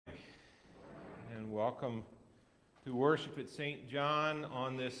and welcome to worship at St. John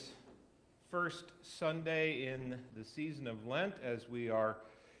on this first Sunday in the season of Lent, as we are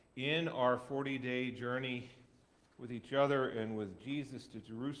in our 40-day journey with each other and with Jesus to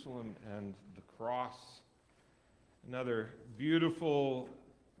Jerusalem and the cross. Another beautiful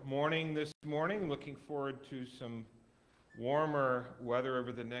morning this morning. Looking forward to some warmer weather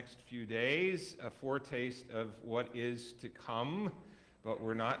over the next few days, a foretaste of what is to come, but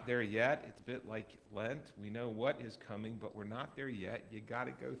we're not there yet. It's a bit like Lent. We know what is coming, but we're not there yet. You got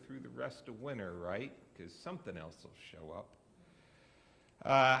to go through the rest of winter, right? Because something else will show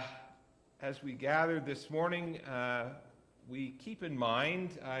up. As we gather this morning, we keep in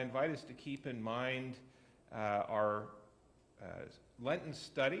mind, I invite us to keep in mind our Lenten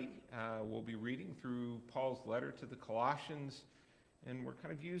study. We'll be reading through Paul's letter to the Colossians, and we're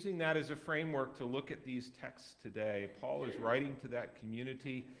kind of using that as a framework to look at these texts today. Paul is writing to that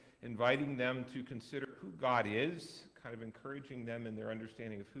community, inviting them to consider who God is, kind of encouraging them in their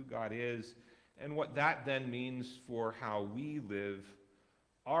understanding of who God is, and what that then means for how we live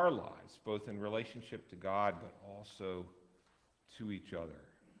our lives, both in relationship to God, but also to each other.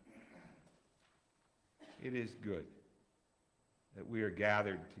 It is good that we are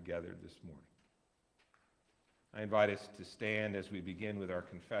gathered together this morning. I invite us to stand as we begin with our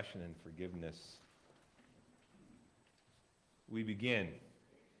confession and forgiveness. We begin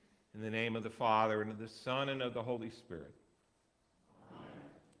in the name of the Father, and of the Son, and of the Holy Spirit. Amen.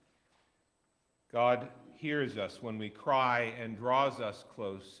 God hears us when we cry and draws us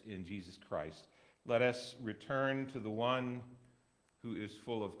close in Jesus Christ. Let us return to the one who is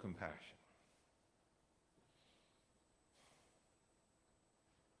full of compassion.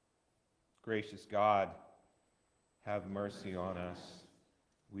 Gracious God, have mercy on us.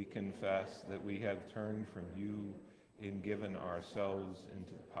 We confess that we have turned from you and given ourselves into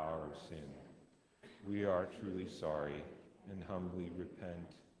the power of sin. We are truly sorry and humbly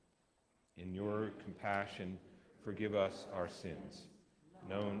repent. In your compassion, forgive us our sins,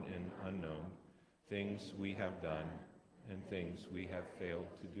 known and unknown, things we have done and things we have failed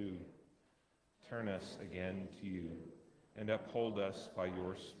to do. Turn us again to you and uphold us by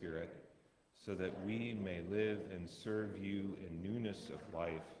your Spirit, so that we may live and serve you in newness of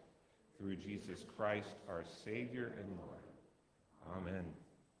life, through Jesus Christ, our Savior and Lord. Amen.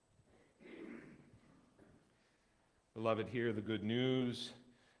 Beloved, hear the good news.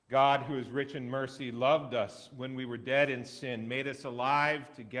 God, who is rich in mercy, loved us when we were dead in sin, made us alive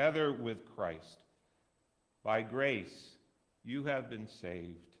together with Christ. By grace, you have been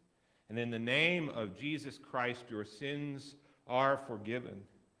saved. And in the name of Jesus Christ, your sins are forgiven.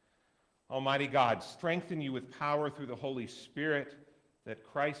 Almighty God, strengthen you with power through the Holy Spirit, that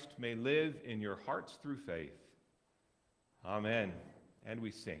Christ may live in your hearts through faith. Amen. And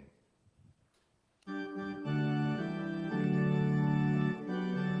we sing.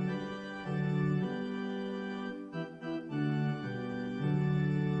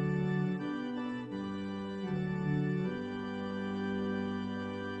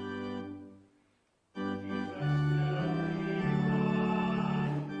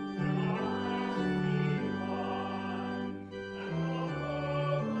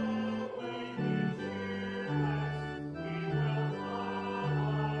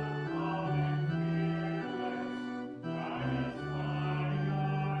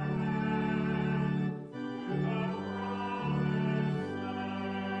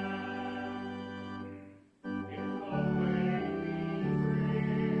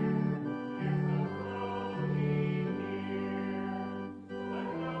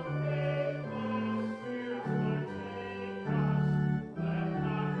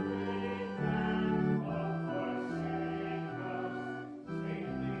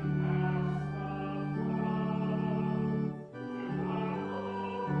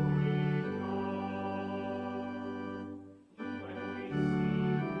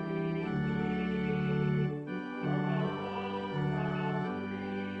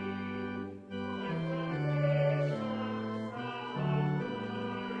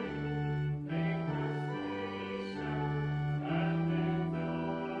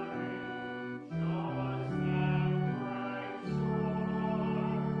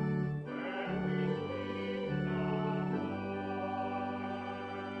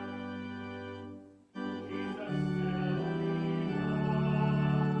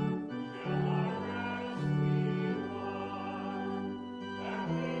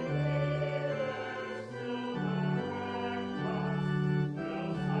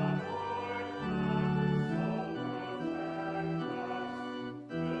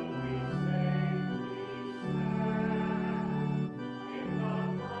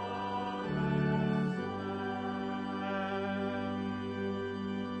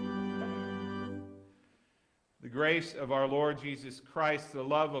 grace of our Lord Jesus Christ, the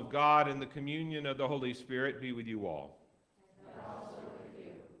love of God, and the communion of the Holy Spirit be with you all. And also with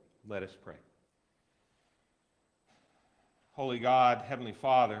you. Let us pray. Holy God, Heavenly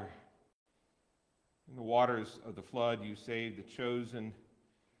Father, in the waters of the flood you saved the chosen,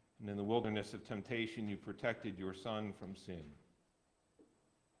 and in the wilderness of temptation you protected your Son from sin.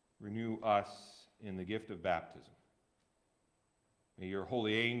 Renew us in the gift of baptism. May your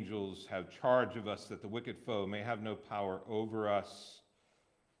holy angels have charge of us that the wicked foe may have no power over us.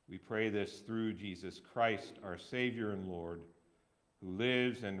 We pray this through Jesus Christ, our Savior and Lord, who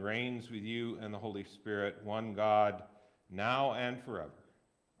lives and reigns with you and the Holy Spirit, one God, now and forever.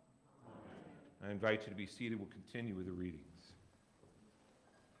 Amen. I invite you to be seated. We'll continue with the readings.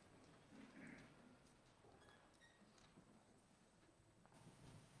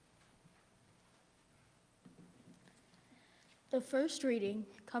 The first reading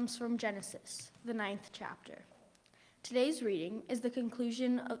comes from Genesis, the 9th chapter. Today's reading is the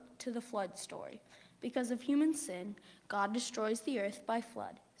conclusion to the flood story. Because of human sin, God destroys the earth by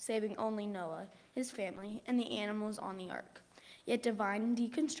flood, saving only Noah, his family, and the animals on the ark. Yet divine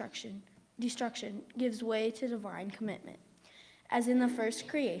destruction gives way to divine commitment. As in the first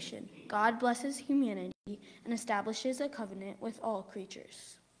creation, God blesses humanity and establishes a covenant with all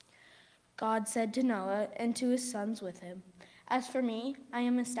creatures. God said to Noah and to his sons with him, "As for me, I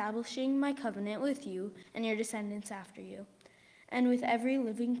am establishing my covenant with you and your descendants after you, and with every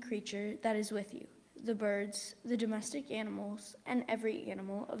living creature that is with you, the birds, the domestic animals, and every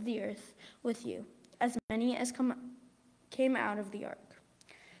animal of the earth with you, as many as came out of the ark.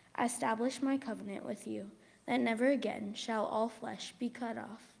 I establish my covenant with you, that never again shall all flesh be cut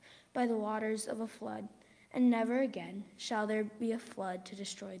off by the waters of a flood, and never again shall there be a flood to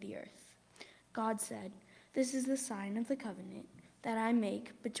destroy the earth." God said, "This is the sign of the covenant that I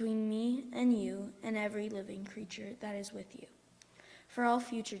make between me and you and every living creature that is with you, for all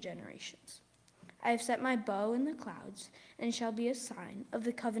future generations. I have set my bow in the clouds, and it shall be a sign of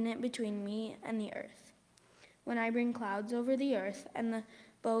the covenant between me and the earth. When I bring clouds over the earth, and the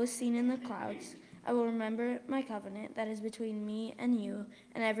bow is seen in the clouds, I will remember my covenant that is between me and you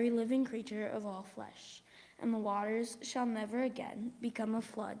and every living creature of all flesh, and the waters shall never again become a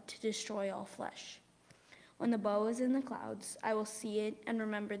flood to destroy all flesh. When the bow is in the clouds, I will see it and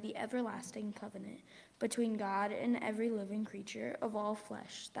remember the everlasting covenant between God and every living creature of all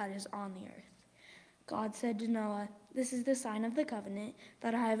flesh that is on the earth." God said to Noah, "This is the sign of the covenant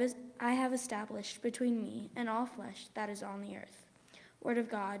that I have established between me and all flesh that is on the earth." Word of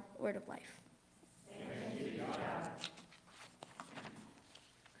God, word of life. Thanks be to God.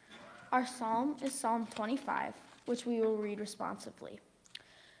 Our psalm is Psalm 25, which we will read responsively.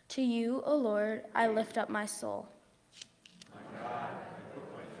 To you, O Lord, I lift up my soul. My God, I put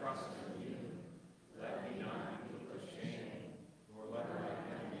my trust in you. Let me not be put to shame, nor let my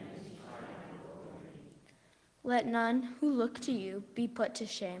enemies triumph over me. Let none who look to you be put to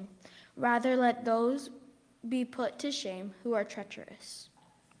shame. Rather, let those be put to shame who are treacherous.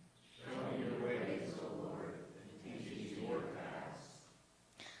 Show me your ways, O Lord, and teach me your paths.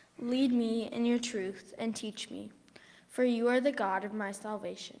 Lead me in your truth and teach me, for you are the God of my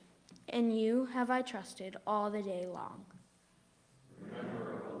salvation. In you have I trusted all the day long.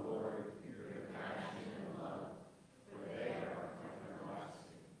 Remember, O Lord, your compassion and love, for they are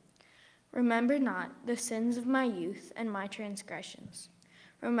everlasting. Remember not the sins of my youth and my transgressions.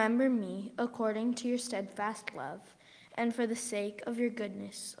 Remember me according to your steadfast love, and for the sake of your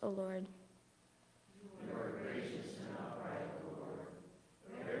goodness, O Lord. You are gracious and upright, O Lord.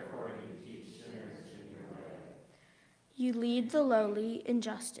 Therefore you teach sinners in your way. You lead the lowly in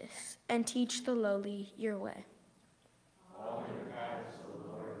justice, and teach the lowly your way. All your paths, O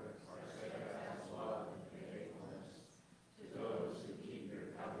Lord, are steadfast love and faithfulness to those who keep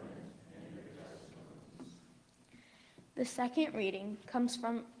your covenant and your testimonies. The second reading comes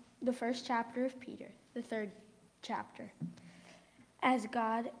from the first chapter of Peter, the 3rd chapter. As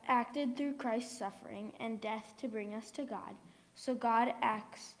God acted through Christ's suffering and death to bring us to God, so God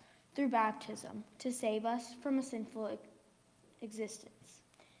acts through baptism to save us from a sinful existence.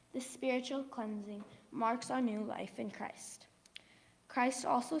 This spiritual cleansing marks our new life in Christ. Christ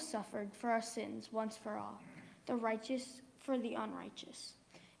also suffered for our sins once for all, the righteous for the unrighteous,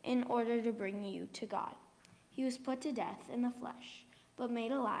 in order to bring you to God. He was put to death in the flesh, but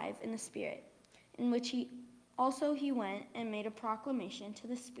made alive in the spirit, in which he went and made a proclamation to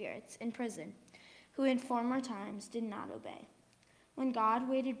the spirits in prison, who in former times did not obey. When God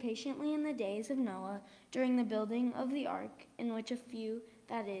waited patiently in the days of Noah during the building of the ark, in which a few,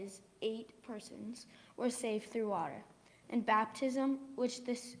 that is, 8 persons, were saved through water, and baptism, which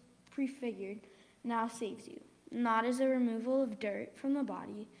this prefigured, now saves you, not as a removal of dirt from the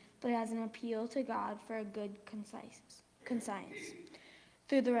body, but as an appeal to God for a good conscience.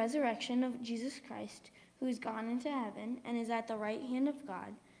 Through the resurrection of Jesus Christ, who has gone into heaven and is at the right hand of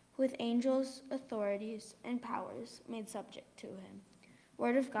God, with angels, authorities, and powers made subject to him.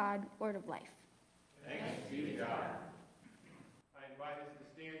 Word of God, word of life. Thanks be to God. I invite us to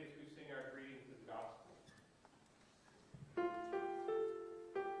stand as we sing our greeting to the gospel.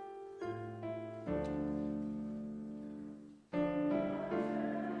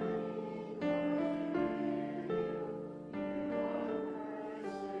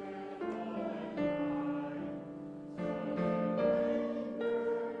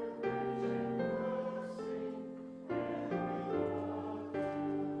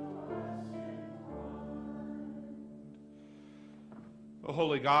 The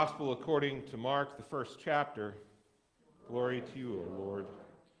Holy Gospel according to Mark, the first chapter. Glory to you, O Lord.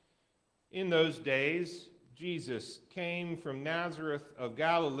 In those days, Jesus came from Nazareth of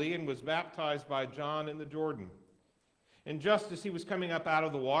Galilee and was baptized by John in the Jordan. And just as he was coming up out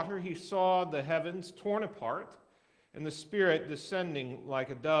of the water, he saw the heavens torn apart and the Spirit descending like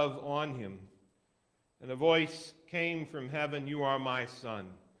a dove on him. And a voice came from heaven, "You are my Son,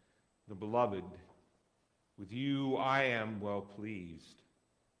 the beloved. With you I am well pleased."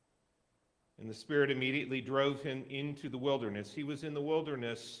 And the Spirit immediately drove him into the wilderness. He was in the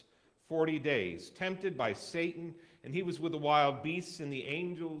wilderness 40 days, tempted by Satan, and he was with the wild beasts, and the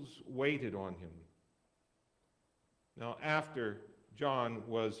angels waited on him. Now, after John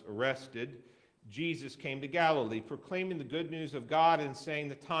was arrested, Jesus came to Galilee, proclaiming the good news of God and saying,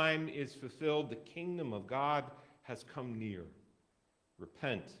 "The time is fulfilled, the kingdom of God has come near.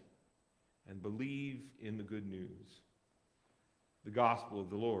 Repent and believe in the good news." The gospel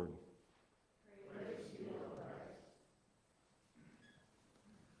of the Lord. Praise to you, O Christ.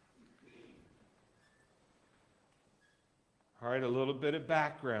 All right, a little bit of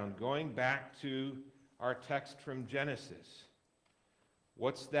background. Going back to our text from Genesis.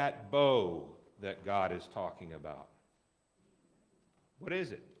 What's that bow that God is talking about? What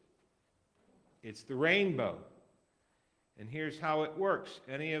is it? It's the rainbow. And here's how it works.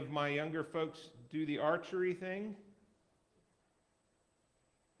 Any of my younger folks do the archery thing?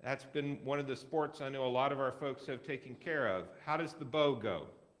 That's been one of the sports I know a lot of our folks have taken care of. How does the bow go?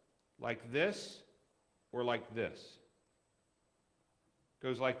 Like this or like this?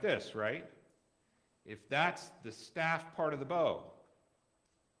 Goes like this, right? If that's the staff part of the bow,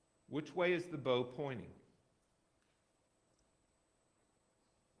 which way is the bow pointing?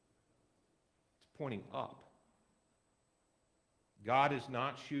 It's pointing up. God is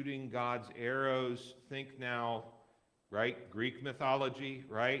not shooting God's arrows. Think now, right? Greek mythology,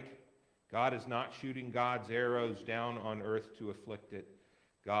 right? God is not shooting God's arrows down on earth to afflict it.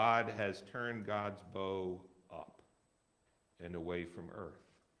 God has turned God's bow up and away from earth.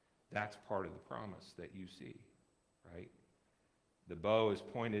 That's part of the promise that you see, right? The bow is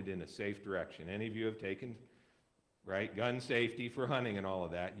pointed in a safe direction. Any of you have taken, right, gun safety for hunting and all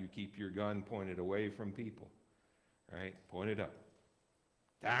of that. You keep your gun pointed away from people, right? Pointed up.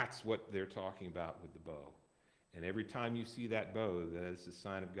 That's what they're talking about with the bow. And every time you see that bow, that is a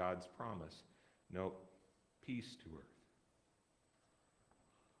sign of God's promise. No, peace to earth.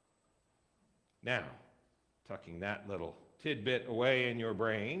 Now, tucking that little tidbit away in your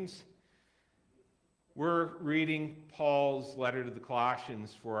brains, we're reading Paul's letter to the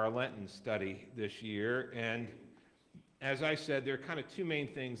Colossians for our Lenten study this year. And as I said, there are kind of two main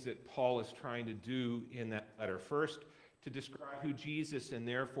things that Paul is trying to do in that letter. First, to describe who Jesus and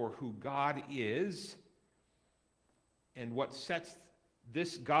therefore who God is, and what sets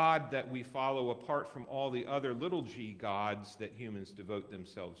this God that we follow apart from all the other little g gods that humans devote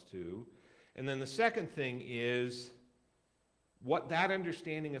themselves to. And then the second thing is what that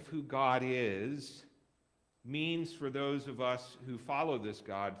understanding of who God is means for those of us who follow this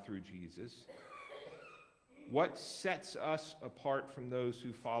God through Jesus. What sets us apart from those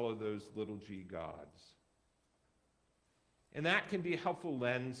who follow those little g gods? And that can be a helpful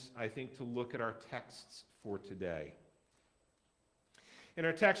lens, I think, to look at our texts for today. In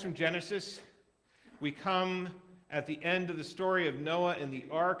our text from Genesis, we come at the end of the story of Noah and the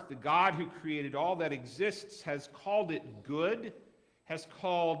ark. The God who created all that exists has called it good, has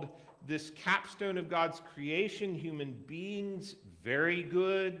called this capstone of God's creation, human beings, very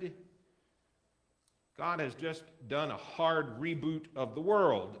good. God has just done a hard reboot of the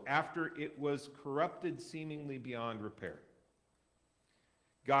world after it was corrupted seemingly beyond repair.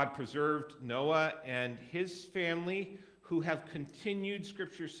 God preserved Noah and his family, who have continued,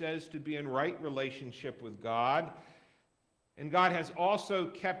 Scripture says, to be in right relationship with God. And God has also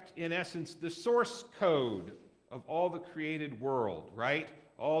kept, in essence, the source code of all the created world, right?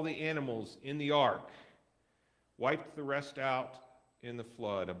 All the animals in the ark, wiped the rest out in the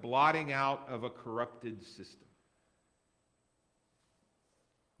flood, a blotting out of a corrupted system.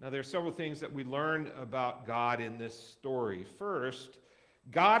 Now, there are several things that we learn about God in this story. First,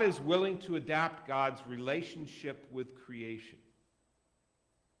 God is willing to adapt God's relationship with creation.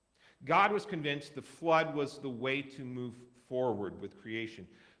 God was convinced the flood was the way to move forward with creation.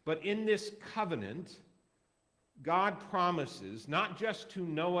 But in this covenant, God promises, not just to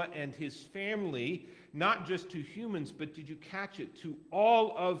Noah and his family, not just to humans, but did you catch it? To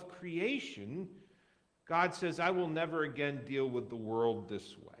all of creation, God says, I will never again deal with the world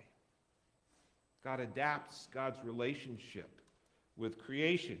this way. God adapts God's relationship with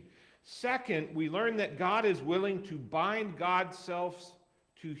creation. Second, we learn that God is willing to bind God's self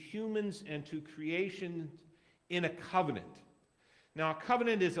to humans and to creation in a covenant. Now, a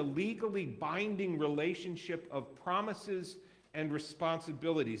covenant is a legally binding relationship of promises and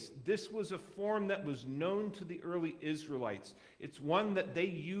responsibilities. This was a form that was known to the early Israelites. It's one that they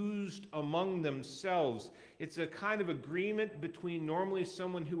used among themselves. It's a kind of agreement between normally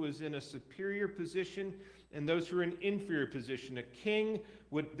someone who was in a superior position and those who are in inferior position.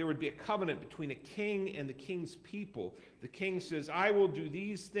 There would be a covenant between a king and the king's people. The king says, I will do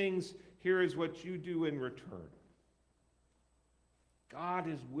these things. Here is what you do in return. God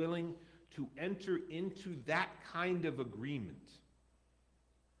is willing to enter into that kind of agreement.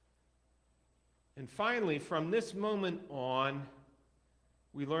 And finally, from this moment on,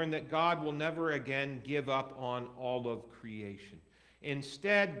 we learn that God will never again give up on all of creation.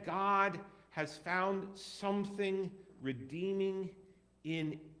 Instead, God has found something redeeming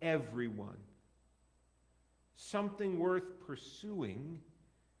in everyone. Something worth pursuing,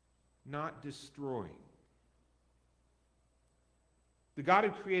 not destroying. The God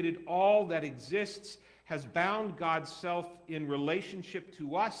who created all that exists has bound God's self in relationship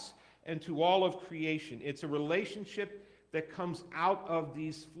to us and to all of creation. It's a relationship that comes out of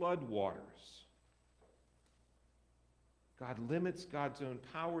these flood waters. God limits God's own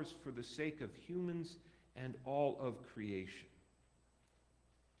powers for the sake of humans and all of creation.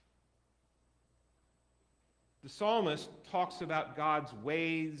 The psalmist talks about God's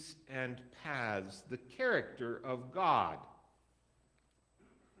ways and paths, the character of God.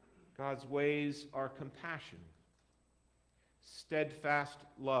 God's ways are compassion, steadfast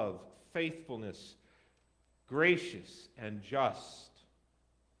love, faithfulness, gracious and just.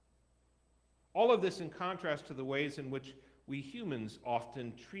 All of this in contrast to the ways in which we humans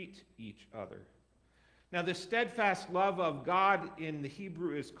often treat each other. Now, the steadfast love of God in the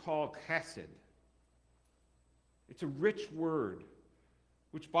Hebrew is called chesed. It's a rich word,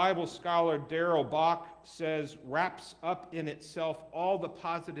 which Bible scholar Darrell Bach says wraps up in itself all the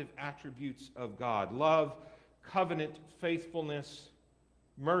positive attributes of God: love, covenant, faithfulness,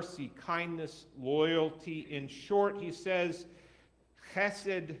 mercy, kindness, loyalty. In short, he says,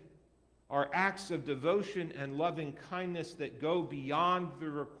 chesed are acts of devotion and loving kindness that go beyond the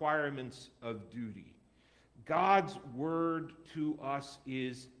requirements of duty. God's word to us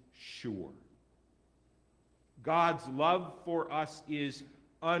is sure. God's love for us is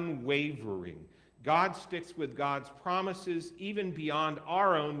unwavering. God sticks with God's promises even beyond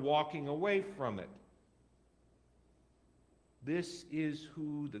our own walking away from it. This is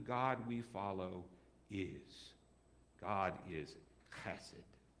who the God we follow is. God is chesed.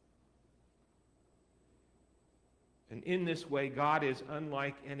 And in this way, God is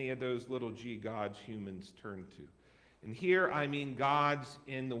unlike any of those little g gods humans turn to. And here I mean gods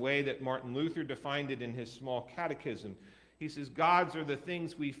in the way that Martin Luther defined it in his small catechism. He says, gods are the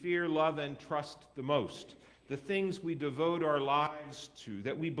things we fear, love, and trust the most. The things we devote our lives to,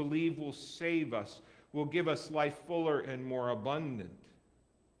 that we believe will save us, will give us life fuller and more abundant.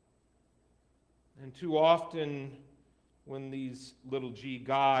 And too often, when these little g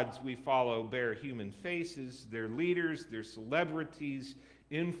gods we follow bear human faces, they're leaders, they're celebrities,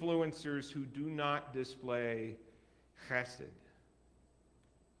 influencers who do not display chesed,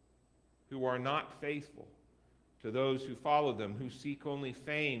 who are not faithful to those who follow them, who seek only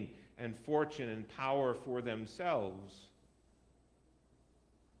fame and fortune and power for themselves.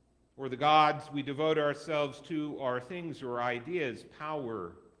 Or the gods we devote ourselves to are things or ideas: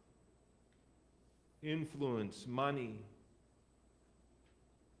 power, influence, money,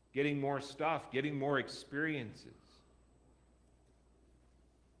 getting more stuff, getting more experiences.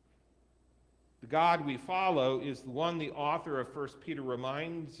 The God we follow is the one the author of 1 Peter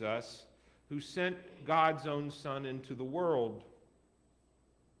reminds us, who sent God's own Son into the world.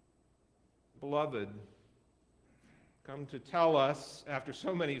 Beloved, come to tell us, after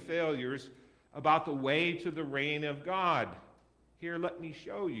so many failures, about the way to the reign of God. Here, let me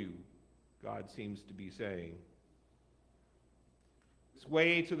show you, God seems to be saying. This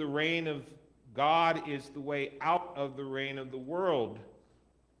way to the reign of God is the way out of the reign of the world.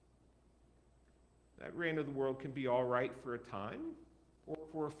 That reign of the world can be all right for a time or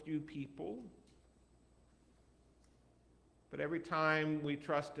for a few people. But every time we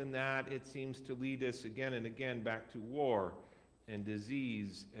trust in that, it seems to lead us again and again back to war and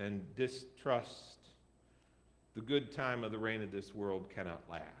disease and distrust. The good time of the reign of this world cannot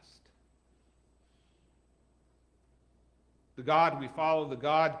last. The God we follow, the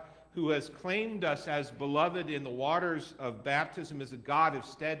God who has claimed us as beloved in the waters of baptism, is a God of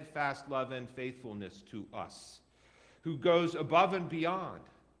steadfast love and faithfulness to us, who goes above and beyond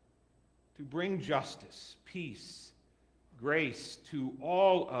to bring justice, peace, grace to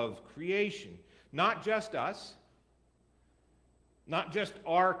all of creation. Not just us, not just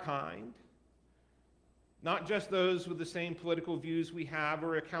our kind, not just those with the same political views we have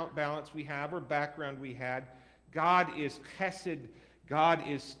or account balance we have or background we had. God is chesed, God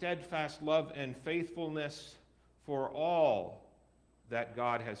is steadfast love and faithfulness for all that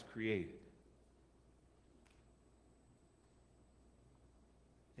God has created.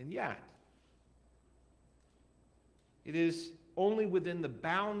 And yet, it is only within the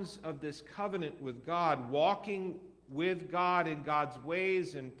bounds of this covenant with God, walking with God in God's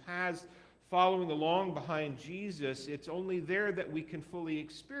ways and paths, following along behind Jesus, it's only there that we can fully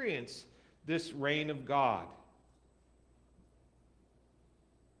experience this reign of God.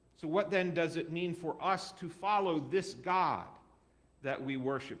 So what then does it mean for us to follow this God that we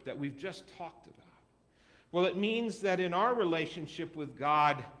worship, that we've just talked about? Well, it means that in our relationship with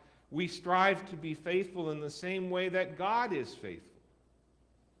God, we strive to be faithful in the same way that God is faithful.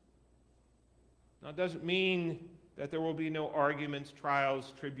 Now, it doesn't mean that there will be no arguments,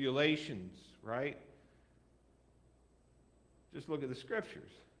 trials, tribulations, right? Just look at the scriptures.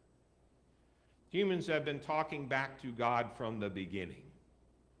 Humans have been talking back to God from the beginning.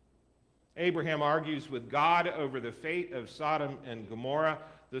 Abraham argues with God over the fate of Sodom and Gomorrah.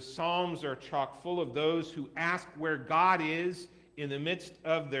 The Psalms are chock full of those who ask where God is in the midst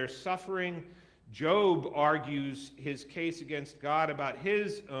of their suffering. Job argues his case against God about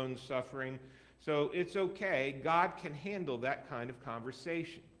his own suffering. So it's okay. God can handle that kind of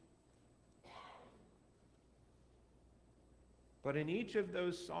conversation. But in each of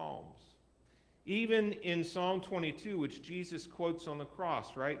those Psalms, even in Psalm 22, which Jesus quotes on the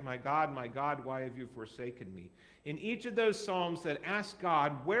cross, right? My, God, why have you forsaken me? In each of those Psalms that ask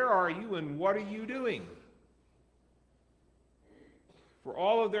God, where are you and what are you doing? For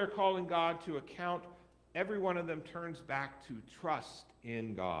all of their calling God to account, every one of them turns back to trust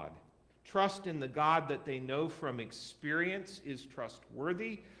in God. Trust in the God that they know from experience is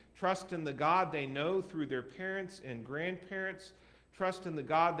trustworthy. Trust in the God they know through their parents and grandparents. Trust in the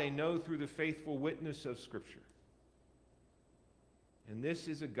God they know through the faithful witness of Scripture. And this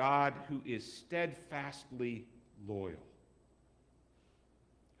is a God who is steadfastly loyal,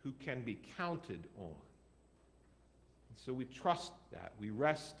 who can be counted on. And so we trust that. We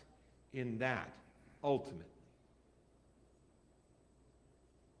rest in that ultimately.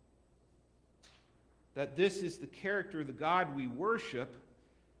 That this is the character of the God we worship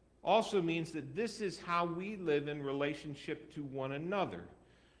also means that this is how we live in relationship to one another,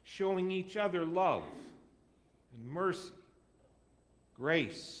 showing each other love and mercy,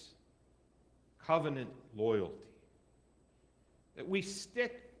 grace, covenant loyalty. That we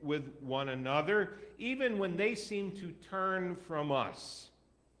stick with one another even when they seem to turn from us.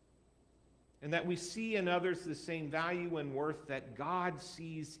 And that we see in others the same value and worth that God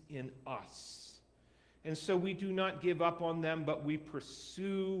sees in us. And so we do not give up on them, but we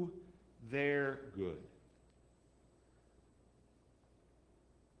pursue their good.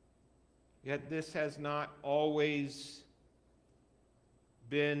 Yet this has not always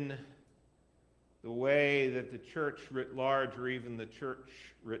been the way that the church writ large or even the church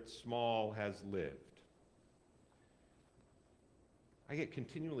writ small has lived. I get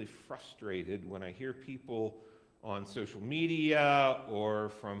continually frustrated when I hear people on social media or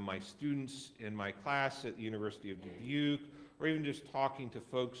from my students in my class at the University of Dubuque, or even just talking to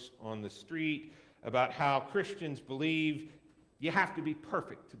folks on the street about how Christians believe you have to be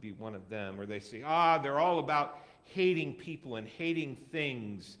perfect to be one of them, or they say, they're all about hating people and hating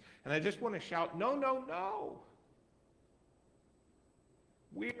things. And I just want to shout, no, no, no.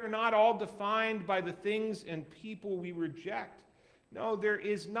 We are not all defined by the things and people we reject. No, there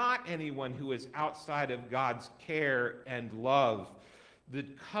is not anyone who is outside of God's care and love. The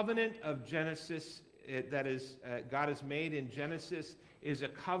covenant of Genesis that God has made in Genesis is a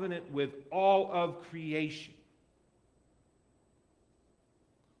covenant with all of creation.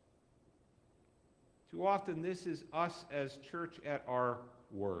 Too often, this is us as church at our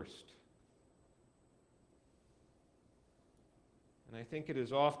worst. And I think it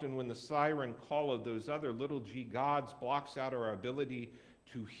is often when the siren call of those other little g gods blocks out our ability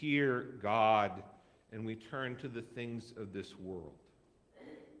to hear God, and we turn to the things of this world.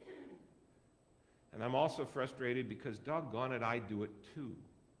 And I'm also frustrated because, doggone it, I do it too.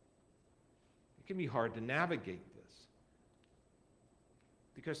 It can be hard to navigate this.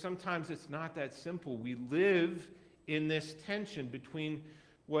 Because sometimes it's not that simple. We live in this tension between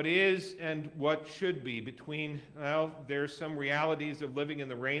what is and what should be, between, well, there's some realities of living in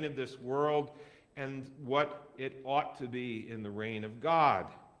the reign of this world and what it ought to be in the reign of God.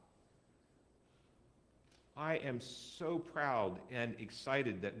 I am so proud and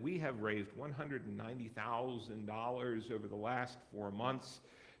excited that we have raised $190,000 over the last 4 months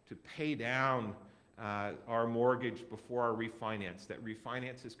to pay down our mortgage before our refinance. That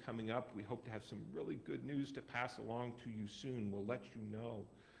refinance is coming up. We hope to have some really good news to pass along to you soon. We'll let you know.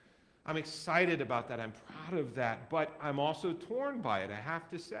 I'm excited about that. I'm proud of that. But I'm also torn by it, I have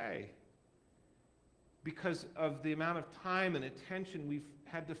to say, because of the amount of time and attention we've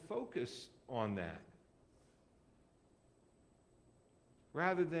had to focus on that,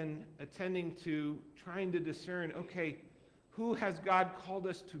 rather than attending to trying to discern, okay, who has God called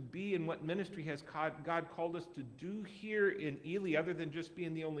us to be and what ministry has God called us to do here in Ely other than just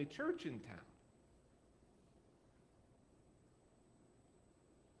being the only church in town?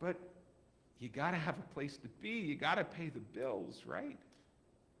 But you got to have a place to be. You got to pay the bills, right?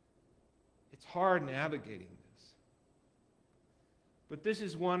 It's hard navigating this. But this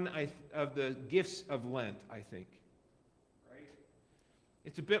is one of the gifts of Lent, I think.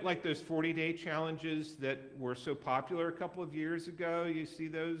 It's a bit like those 40-day challenges that were so popular a couple of years ago. You see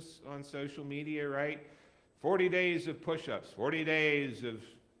those on social media, right? 40 days of push-ups, 40 days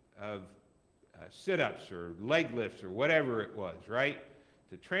of sit-ups or leg lifts or whatever it was, right?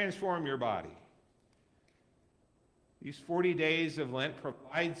 To transform your body. These 40 days of Lent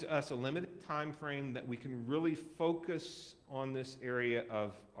provides us a limited time frame that we can really focus on this area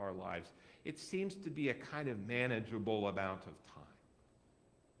of our lives. It seems to be a kind of manageable amount of time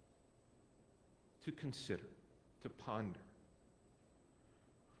to consider, to ponder.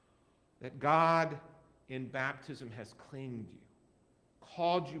 That God in baptism has claimed you,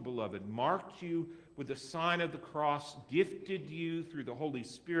 called you beloved, marked you with the sign of the cross, gifted you through the Holy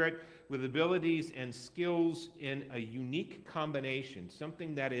Spirit with abilities and skills in a unique combination,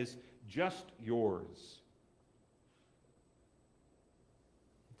 something that is just yours.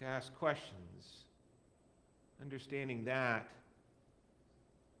 To ask questions, understanding that,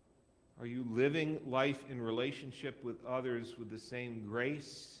 are you living life in relationship with others with the same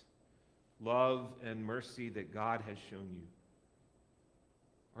grace, love, and mercy that God has shown you?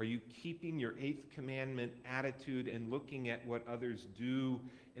 Are you keeping your 8th commandment attitude and looking at what others do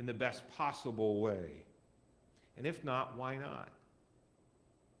in the best possible way? And if not, why not?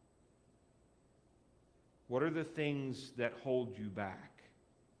 What are the things that hold you back?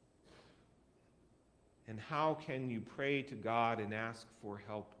 And how can you pray to God and ask for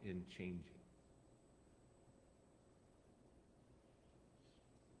help in changing?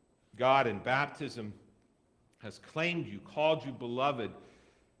 God in baptism has claimed you, called you beloved.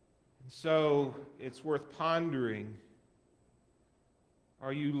 And so it's worth pondering.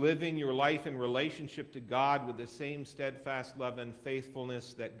 Are you living your life in relationship to God with the same steadfast love and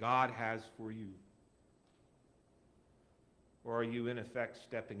faithfulness that God has for you? Or are you in effect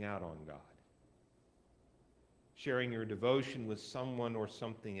stepping out on God? Sharing your devotion with someone or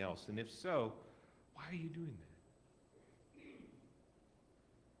something else? And if so, why are you doing that?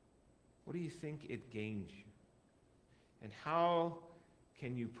 What do you think it gains you? And how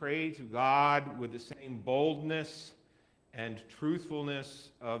can you pray to God with the same boldness and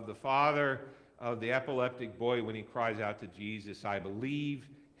truthfulness of the father of the epileptic boy when he cries out to Jesus, I believe,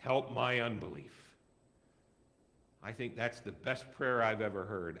 help my unbelief? I think that's the best prayer I've ever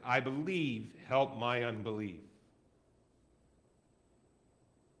heard. I believe, help my unbelief.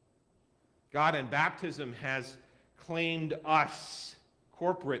 God in baptism has claimed us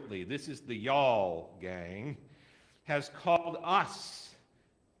corporately. This is the y'all gang. Has called us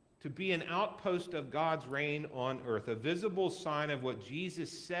to be an outpost of God's reign on earth, a visible sign of what Jesus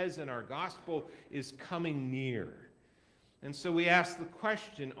says in our gospel is coming near. And so we ask the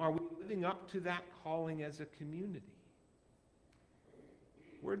question, are we living up to that calling as a community?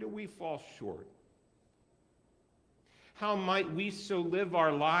 Where do we fall short? How might we so live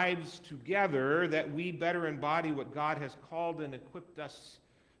our lives together that we better embody what God has called and equipped us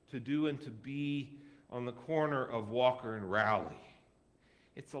to do and to be on the corner of Walker and Rowley?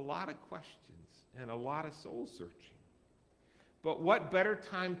 It's a lot of questions and a lot of soul searching. But what better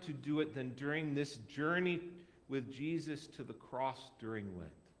time to do it than during this journey with Jesus to the cross during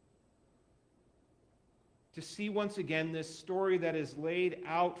Lent? To see once again this story that is laid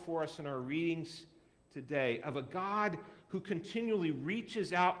out for us in our readings today of a God who continually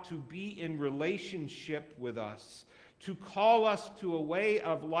reaches out to be in relationship with us, to call us to a way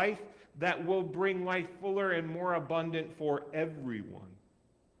of life that will bring life fuller and more abundant for everyone.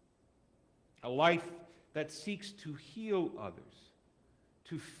 A life that seeks to heal others,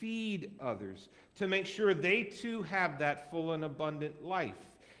 to feed others, to make sure they too have that full and abundant life.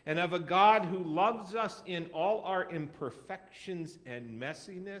 And of a God who loves us in all our imperfections and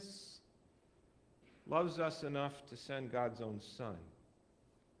messiness, loves us enough to send God's own Son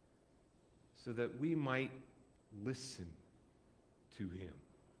so that we might listen to him.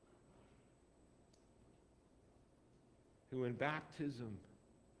 Who in baptism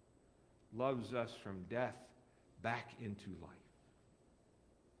loves us from death back into life.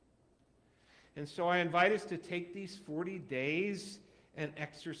 And so I invite us to take these 40 days and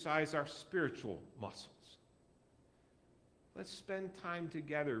exercise our spiritual muscles. Let's spend time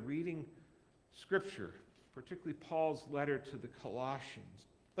together reading Scripture, particularly Paul's letter to the Colossians.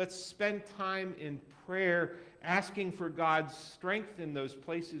 Let's spend time in prayer, asking for God's strength in those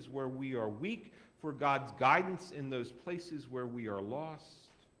places where we are weak, for God's guidance in those places where we are lost.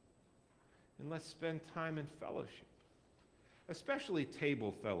 And let's spend time in fellowship, especially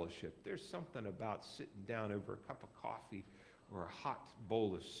table fellowship. There's something about sitting down over a cup of coffee or a hot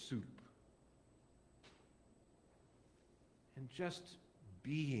bowl of soup and just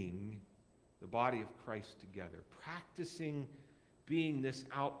being the body of Christ together, practicing being this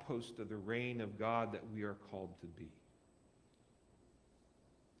outpost of the reign of God that we are called to be.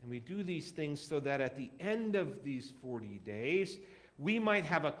 And we do these things so that at the end of these 40 days, we might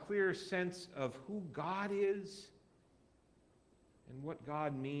have a clear sense of who God is and what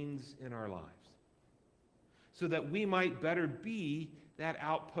God means in our lives, so that we might better be that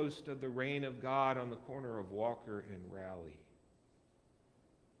outpost of the reign of God on the corner of Walker and Rowley,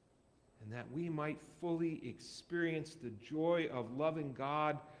 and that we might fully experience the joy of loving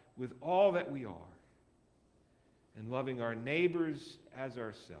God with all that we are and loving our neighbors as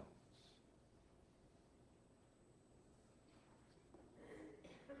ourselves.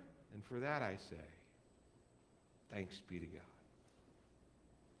 And for that I say, thanks be to God.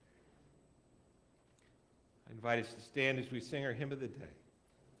 I invite us to stand as we sing our hymn of the day.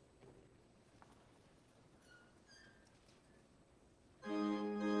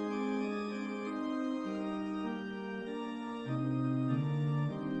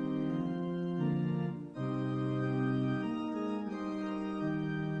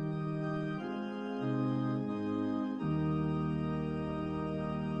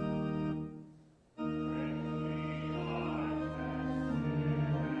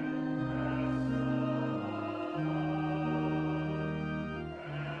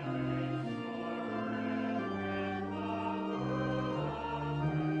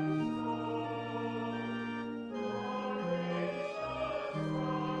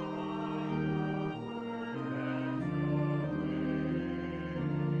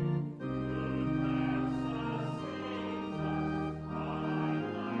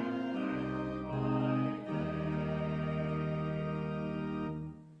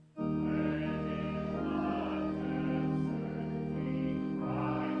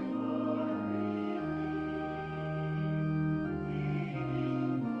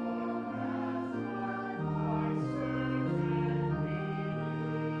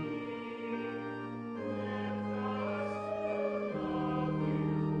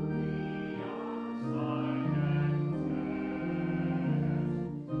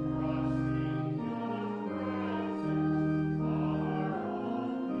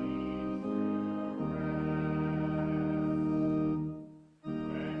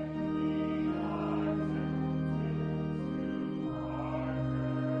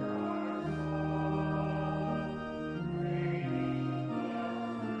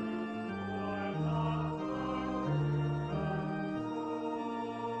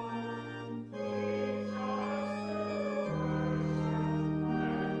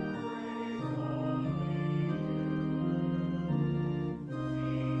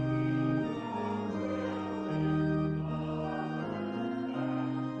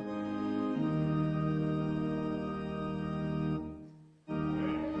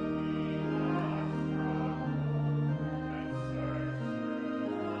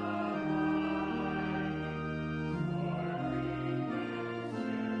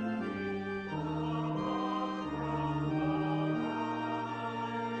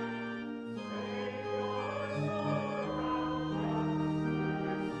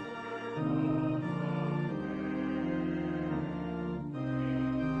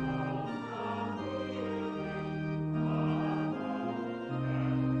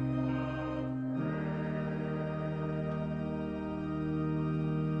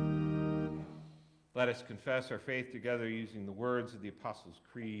 Let us confess our faith together using the words of the Apostles'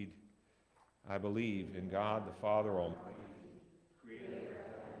 Creed. I believe in God the Father Almighty, creator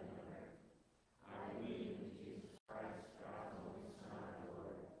of heaven and earth. I believe in Jesus Christ, God's only Son, our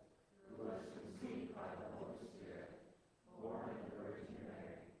Lord, who was conceived by the Holy Spirit, born of the Virgin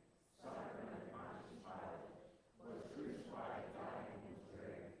Mary, suffered under Pontius Pilate, was crucified, died, and was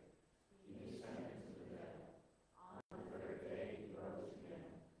buried. He descended to the dead. On the third day he rose again.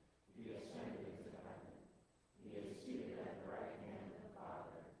 He ascended into heaven. He is seated at the right hand of the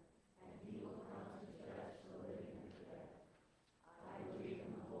Father, and he will come to judge the living and the dead. I believe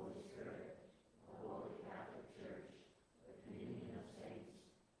in the Holy Spirit, the Holy Catholic Church, the communion of saints,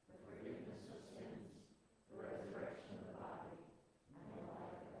 the forgiveness of sins, the resurrection of the body, and the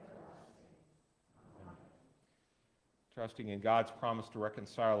life everlasting. Amen. Trusting in God's promise to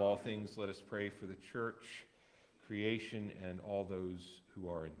reconcile all things, let us pray for the church, creation, and all those who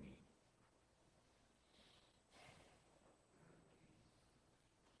are in need.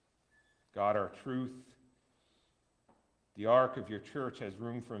 God, our truth, the ark of your church has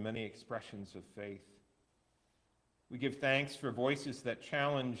room for many expressions of faith. We give thanks for voices that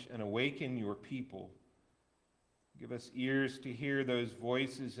challenge and awaken your people. Give us ears to hear those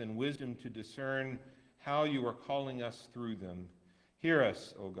voices and wisdom to discern how you are calling us through them. Hear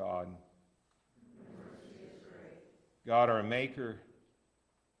us, O God. God, our Maker,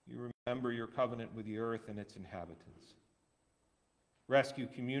 you remember your covenant with the earth and its inhabitants. Rescue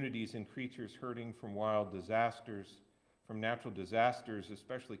communities and creatures hurting from wild disasters, from natural disasters,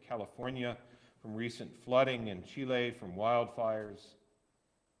 especially California, from recent flooding, in Chile from wildfires.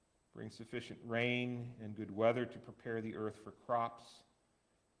 Bring sufficient rain and good weather to prepare the earth for crops,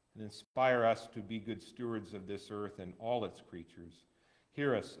 and inspire us to be good stewards of this earth and all its creatures.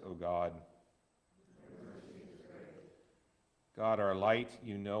 Hear us, O God. God, our light,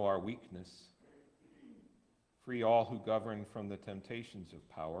 you know our weakness. Free all who govern from the temptations of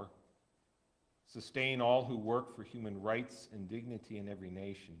power. Sustain all who work for human rights and dignity in every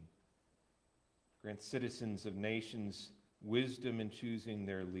nation. Grant citizens of nations wisdom in choosing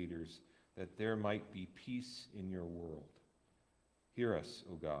their leaders, that there might be peace in your world. Hear us,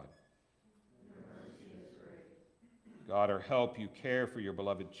 O God. Your mercy is great. God, our help, you care for your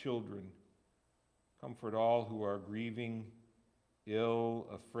beloved children. Comfort all who are grieving, ill,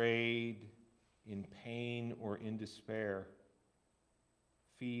 afraid, in pain, or in despair.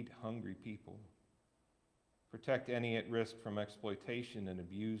 Feed hungry people. Protect any at risk from exploitation and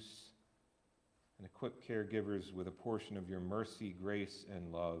abuse, and equip caregivers with a portion of your mercy, grace,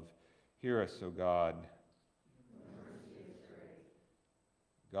 and love. Hear us, O God. Your mercy is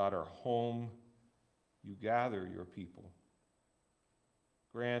great. God, our home, you gather your people.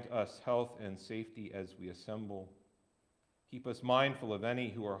 Grant us health and safety as we assemble. Keep us mindful of any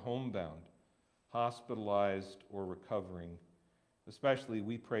who are homebound, hospitalized, or recovering. Especially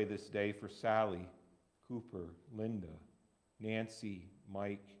we pray this day for Sally, Cooper, Linda, Nancy,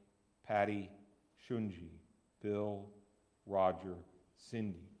 Mike, Patty, Shunji, Bill, Roger,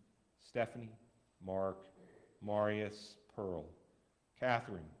 Cindy, Stephanie, Mark, Marius, Pearl,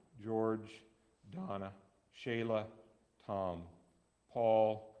 Catherine, George, Donna, Shayla, Tom,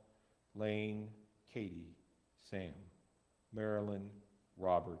 Paul, Lane, Katie, Sam, Marilyn,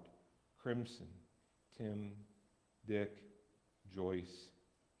 Robert, Crimson, Tim, Dick, Joyce,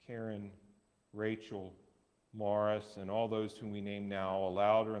 Karen, Rachel, Morris, and all those whom we name now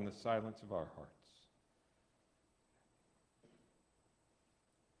aloud or in the silence of our hearts.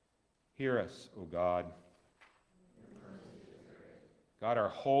 Hear us, O God. God, our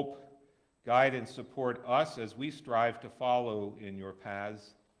hope, guide and support us as we strive to follow in your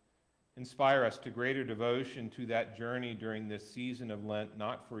paths. Inspire us to greater devotion to that journey during this season of Lent,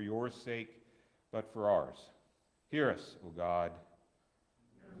 not for your sake, but for ours. Hear us, O God.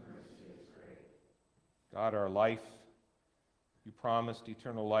 Your mercy is great. God, our life, you promised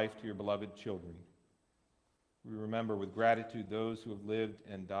eternal life to your beloved children. We remember with gratitude those who have lived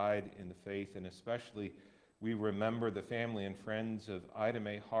and died in the faith, and especially we remember the family and friends of Ida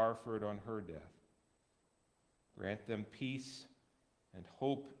Mae Harford on her death. Grant them peace and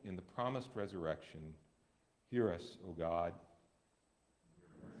hope in the promised resurrection. Hear us, O God.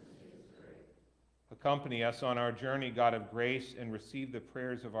 Your mercy is great. Accompany us on our journey, God of grace, and receive the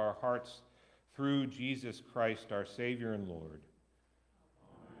prayers of our hearts through Jesus Christ, our Savior and Lord.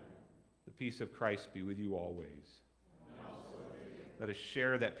 Amen. The peace of Christ be with you always. Let us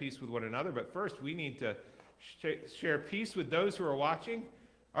share that peace with one another, but first we need to share peace with those who are watching.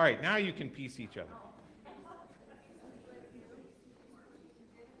 All right, now you can peace each other.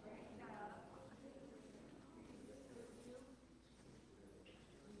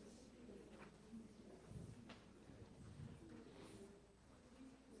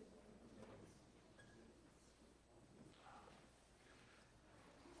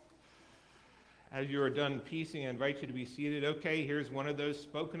 As you are done piecing, I invite you to be seated. Okay, here's one of those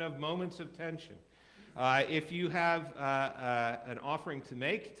spoken of moments of tension. If you have an offering to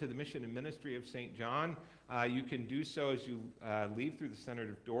make to the mission and ministry of St. John, you can do so as you leave through the center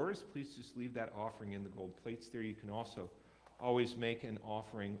doors. Please just leave that offering in the gold plates there. You can also always make an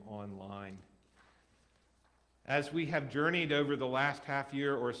offering online. As we have journeyed over the last half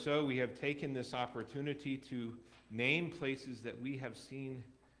year or so, we have taken this opportunity to name places that we have seen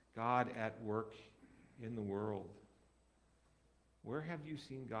God at work in the world. Where have you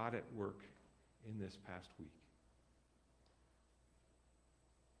seen God at work in this past week?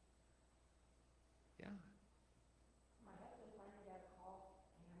 Yeah. My husband finally got a call,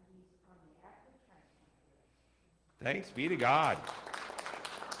 and he's on the active transplant list. Thanks be to God.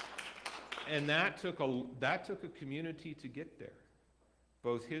 And that took a community to get there.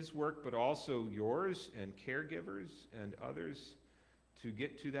 Both his work, but also yours and caregivers and others to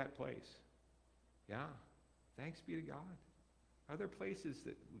get to that place. Yeah. Thanks be to God. Other places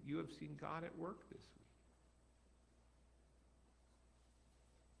that you have seen God at work this week.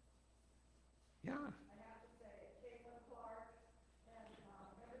 Yeah. I have to say, Caitlin Clark and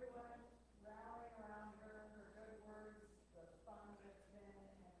everyone rallying around her, her good words, the fun that's been,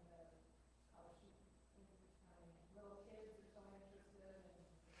 and how she, little kids are so interested, and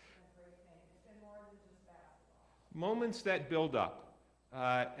it's been a great thing. It's been more than just basketball. Moments that build up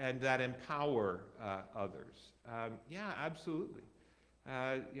and that empower others. Yeah, absolutely.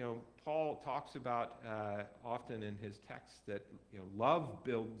 Paul talks about often in his text that love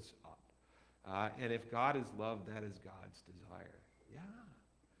builds up. And if God is love, that is God's desire. Yeah.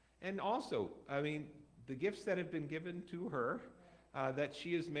 And also, the gifts that have been given to her that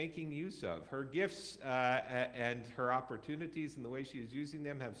she is making use of. Her gifts and her opportunities and the way she is using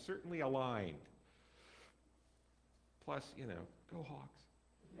them have certainly aligned. Plus, go Hawks.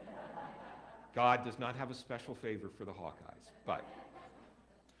 God does not have a special favor for the Hawkeyes, but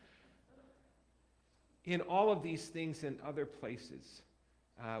in all of these things and other places,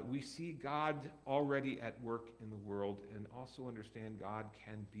 we see God already at work in the world and also understand God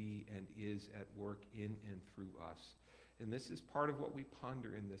can be and is at work in and through us. And this is part of what we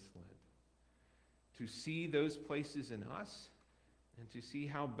ponder in this Lent. To see those places in us and to see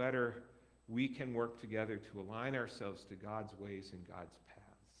how better we can work together to align ourselves to God's ways and God's paths.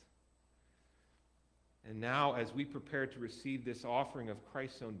 And now, as we prepare to receive this offering of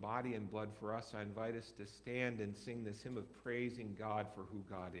Christ's own body and blood for us, I invite us to stand and sing this hymn of praising God for who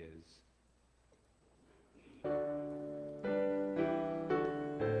God is.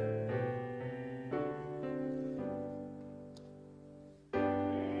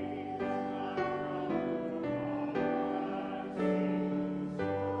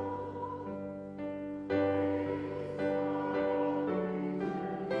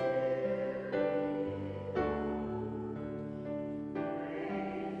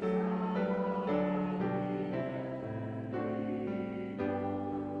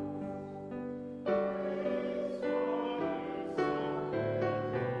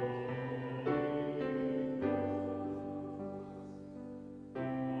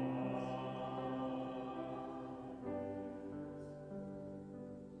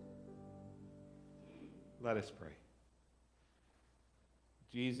 Let us pray.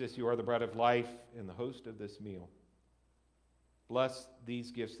 Jesus, you are the bread of life and the host of this meal. Bless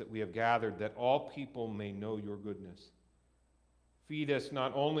these gifts that we have gathered, that all people may know your goodness. Feed us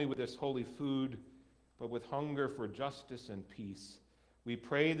not only with this holy food, but with hunger for justice and peace. We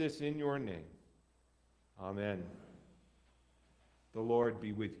pray this in your name. Amen. The Lord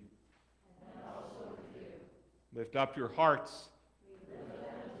be with you. And also with you. Lift up your hearts.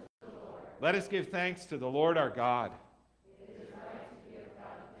 Let us give thanks to the Lord our God. It is right to give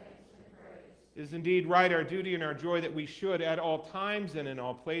God thanks and praise. It is indeed right, our duty and our joy, that we should at all times and in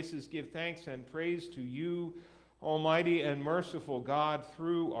all places give thanks and praise to you, Almighty and merciful God,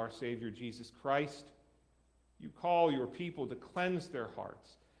 through our Savior Jesus Christ. You call your people to cleanse their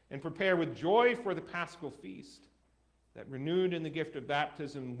hearts and prepare with joy for the Paschal feast, that renewed in the gift of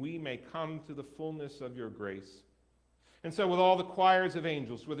baptism we may come to the fullness of your grace. And so with all the choirs of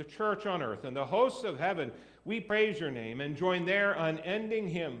angels, with the church on earth and the hosts of heaven, we praise your name and join their unending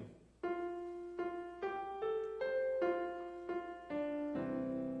hymn.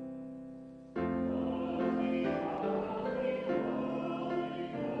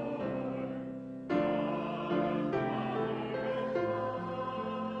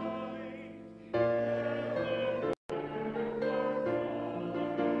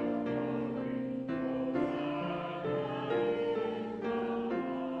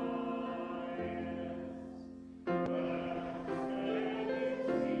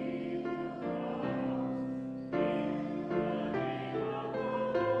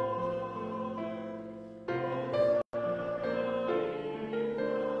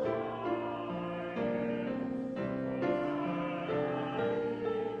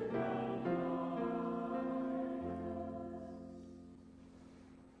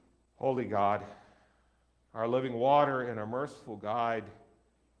 Holy God, our living water and our merciful guide,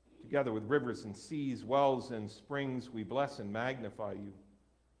 together with rivers and seas, wells and springs, we bless and magnify you.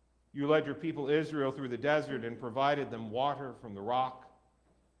 You led your people Israel through the desert and provided them water from the rock.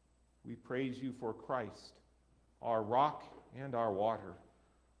 We praise you for Christ, our rock and our water,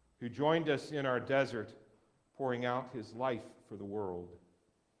 who joined us in our desert, pouring out his life for the world.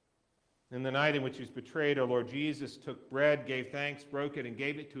 In the night in which he was betrayed, our Lord Jesus took bread, gave thanks, broke it, and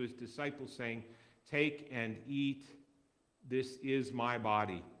gave it to his disciples, saying, "Take and eat. This is my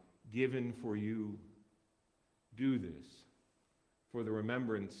body, given for you. Do this for the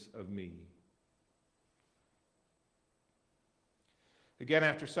remembrance of me." Again,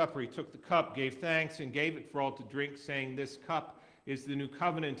 after supper, he took the cup, gave thanks, and gave it for all to drink, saying, "This cup is the new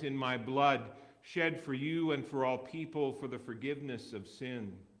covenant in my blood, shed for you and for all people for the forgiveness of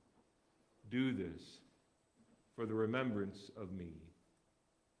sin. Do this for the remembrance of me."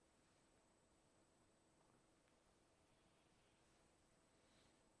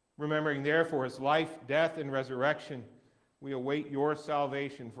 Remembering, therefore, his life, death, and resurrection, we await your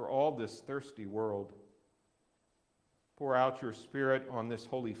salvation for all this thirsty world. Pour out your Spirit on this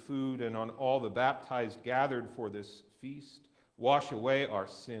holy food and on all the baptized gathered for this feast. Wash away our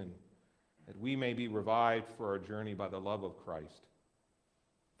sin, that we may be revived for our journey by the love of Christ.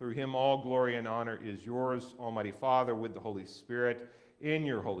 Through him all glory and honor is yours, Almighty Father, with the Holy Spirit, in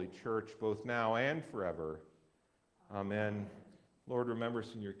your holy church, both now and forever. Amen. Lord, remember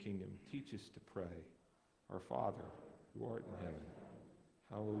us in your kingdom. Teach us to pray. Our Father, who art in heaven,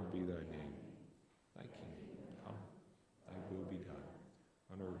 hallowed be thy name. Thy kingdom come, thy will be done,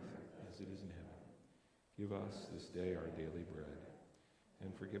 on earth as it is in heaven. Give us this day our daily bread,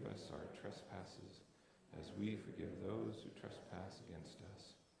 and forgive us our trespasses, as we forgive those who trespass against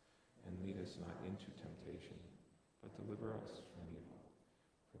us. And lead us not into temptation, but deliver us from evil.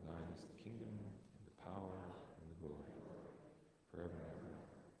 For thine is the kingdom, and the power, and the glory, forever and ever.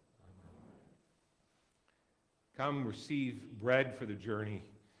 Amen. Come, receive bread for the journey,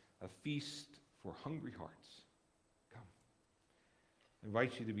 a feast for hungry hearts. Come. I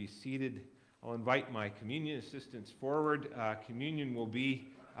invite you to be seated. I'll invite my communion assistants forward. Communion will be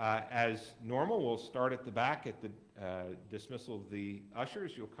as normal. We'll start at the back at the dismissal of the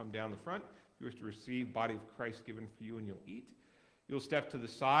ushers. You'll come down the front. If you wish to receive body of Christ given for you, and you'll eat. You'll step to the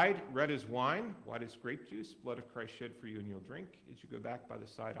side. Red is wine, white is grape juice, blood of Christ shed for you, and you'll drink. As you go back by the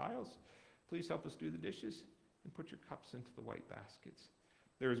side aisles, please help us do the dishes and put your cups into the white baskets.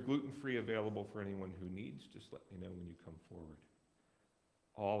 There is gluten-free available for anyone who needs. Just let me know when you come forward.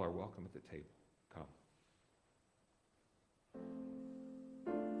 All are welcome at the table. Come.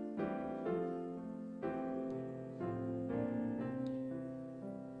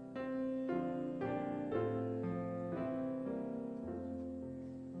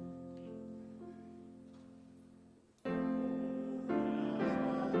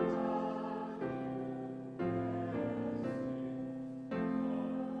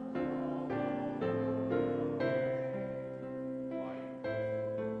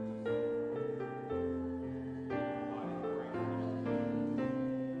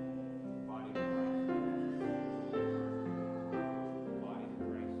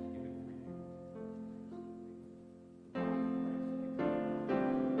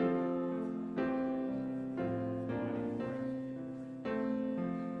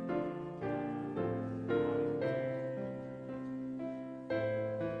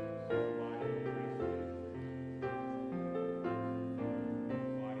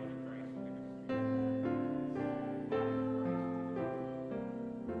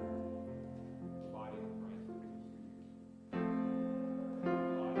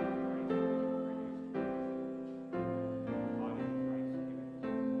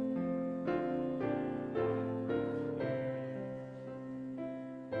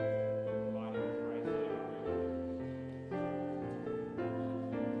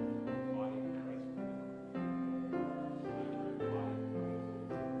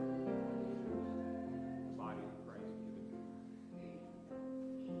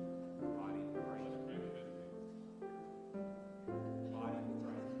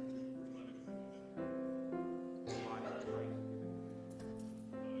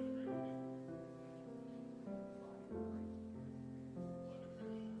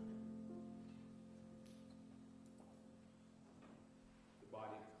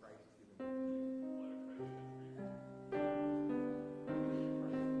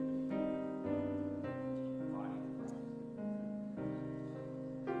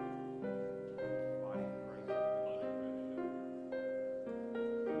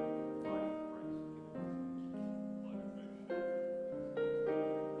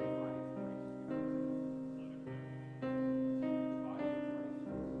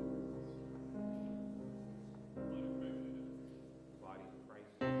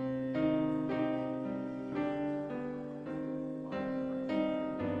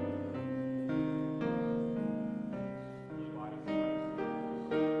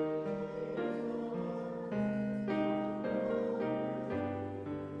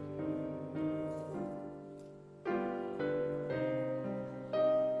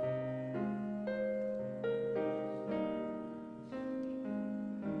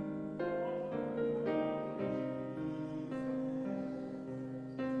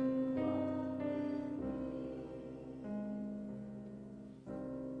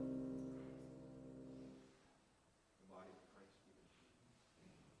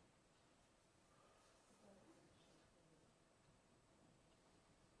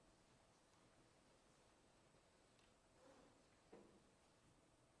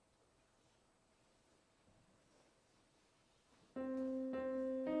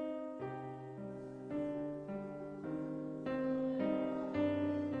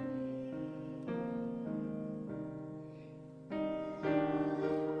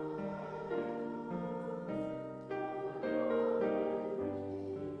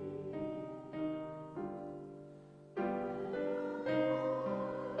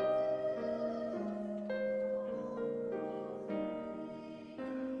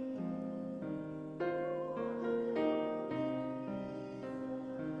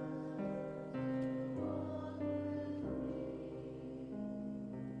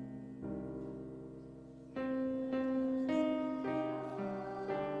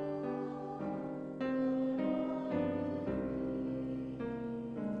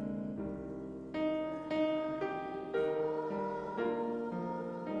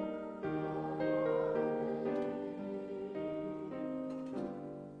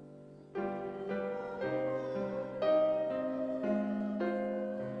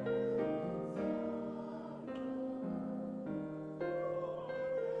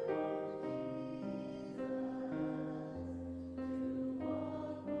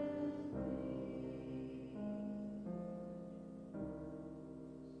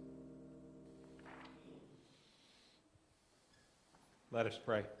 Let us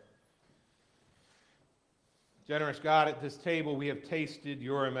pray. Generous God, at this table we have tasted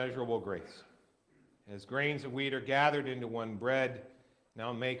your immeasurable grace. As grains of wheat are gathered into one bread,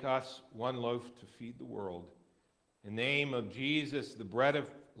 now make us one loaf to feed the world. In the name of Jesus, the bread of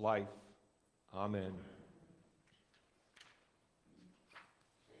life. Amen.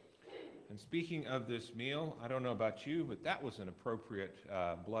 And speaking of this meal, I don't know about you, but that was an appropriate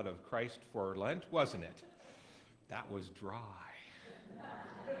blood of Christ for Lent, wasn't it? That was dry.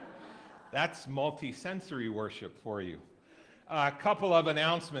 That's multi-sensory worship for you. A couple of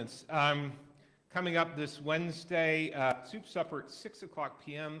announcements. Coming up this Wednesday, soup supper at 6 o'clock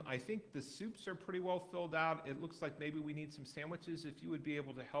p.m. I think the soups are pretty well filled out. It looks like maybe we need some sandwiches. If you would be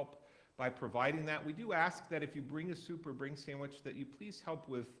able to help by providing that. We do ask that if you bring a soup or bring sandwich, that you please help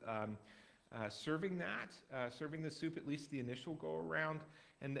with serving the soup, at least the initial go around,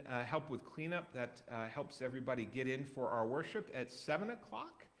 and help with cleanup. That helps everybody get in for our worship at 7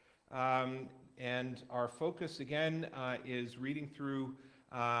 o'clock. And our focus again is reading through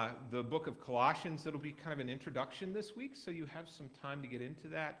the book of Colossians. It'll be kind of an introduction this week, so you have some time to get into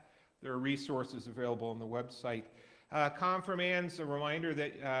that. There are resources available on the website. Confirmands, a reminder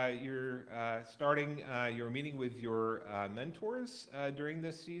that you're starting your meeting with your mentors during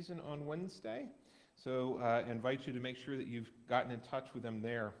this season on Wednesday. So I invite you to make sure that you've gotten in touch with them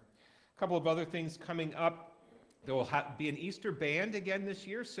there. A couple of other things coming up. There will be an Easter band again this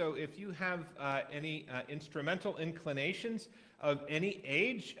year, so if you have any instrumental inclinations of any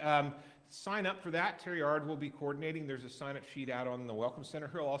age, sign up for that. Terry Ard will be coordinating. There's a sign-up sheet out on the Welcome Center.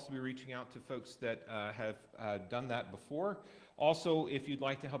 He'll also be reaching out to folks that have done that before. Also, if you'd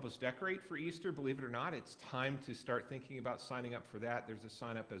like to help us decorate for Easter, believe it or not, it's time to start thinking about signing up for that. There's a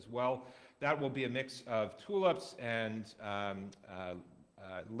sign-up as well. That will be a mix of tulips and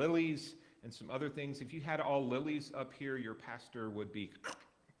lilies and some other things. If you had all lilies up here, your pastor would be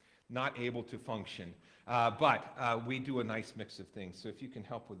not able to function. But we do a nice mix of things. So if you can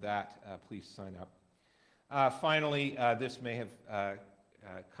help with that, please sign up. Finally, this may have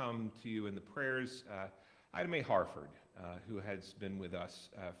come to you in the prayers. Ida Mae Harford, who has been with us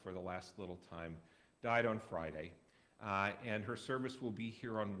for the last little time, died on Friday. And her service will be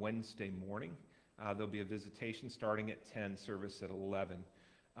here on Wednesday morning. There'll be a visitation starting at 10, service at 11.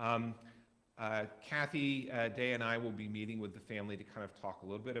 Kathy Day and I will be meeting with the family to kind of talk a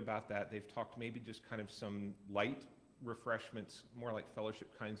little bit about that. They've talked maybe just kind of some light refreshments, more like fellowship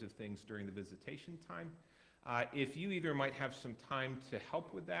kinds of things during the visitation time. If you either might have some time to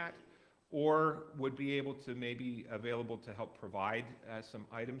help with that or would be able to maybe available to help provide some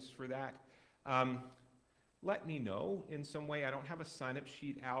items for that, let me know in some way. I don't have a sign-up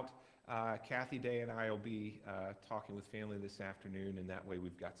sheet out. Kathy Day and I will be talking with family this afternoon, and that way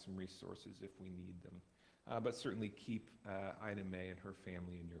we've got some resources if we need them. But certainly keep Ida Mae and her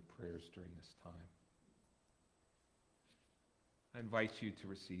family in your prayers during this time. I invite you to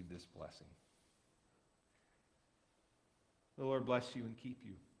receive this blessing. The Lord bless you and keep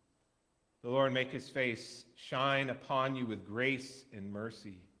you. The Lord make his face shine upon you with grace and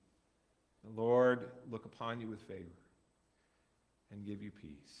mercy. The Lord look upon you with favor and give you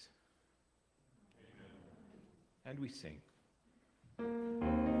peace. And we sing.